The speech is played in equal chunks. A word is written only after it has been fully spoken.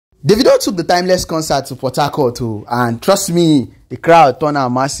Davido took the timeless concert to Port Harcourt too, and trust me, the crowd turned out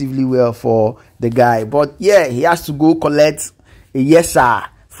massively well for the guy. But yeah, he has to go collect a yes sir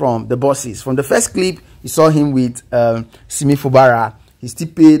from the bosses. From the first clip, you saw him with Simi Fubara. He still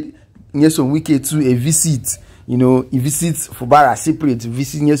paid Wike to a visit. You know, he visits Fubara separate,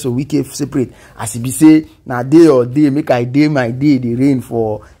 visit Wike separate. As he be say, now day or day, make I day my day, the rain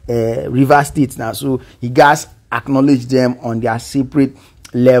for River State now. So he guys acknowledge them on their separate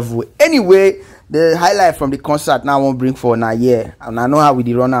level. Anyway, the highlight from the concert now I won't bring for now, yeah. And I know how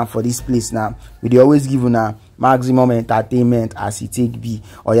we run out for this place now. We always give you maximum entertainment as it take be.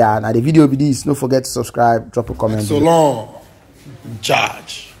 Oh yeah, now the video be this. Don't forget to subscribe, drop a comment. So long,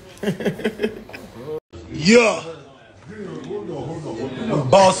 Judge. Yeah.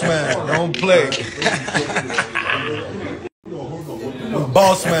 Boss man, don't play.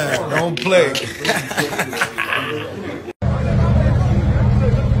 Boss man, don't play.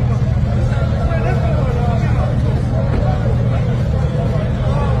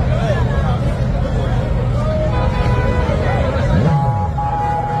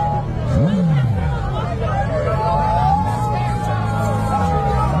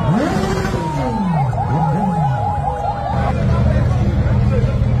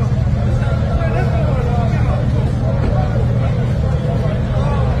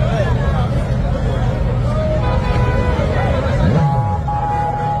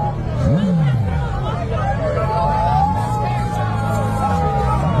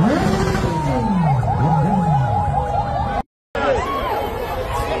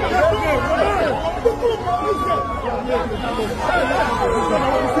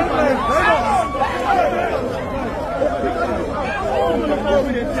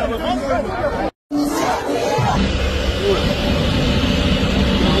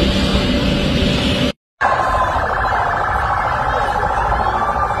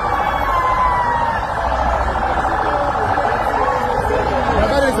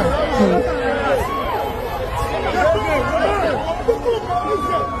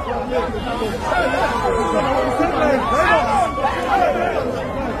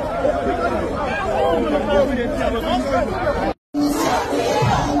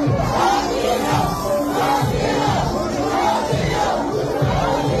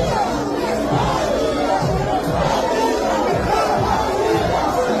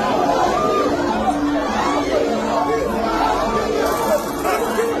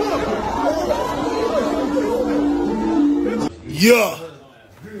 Yeah.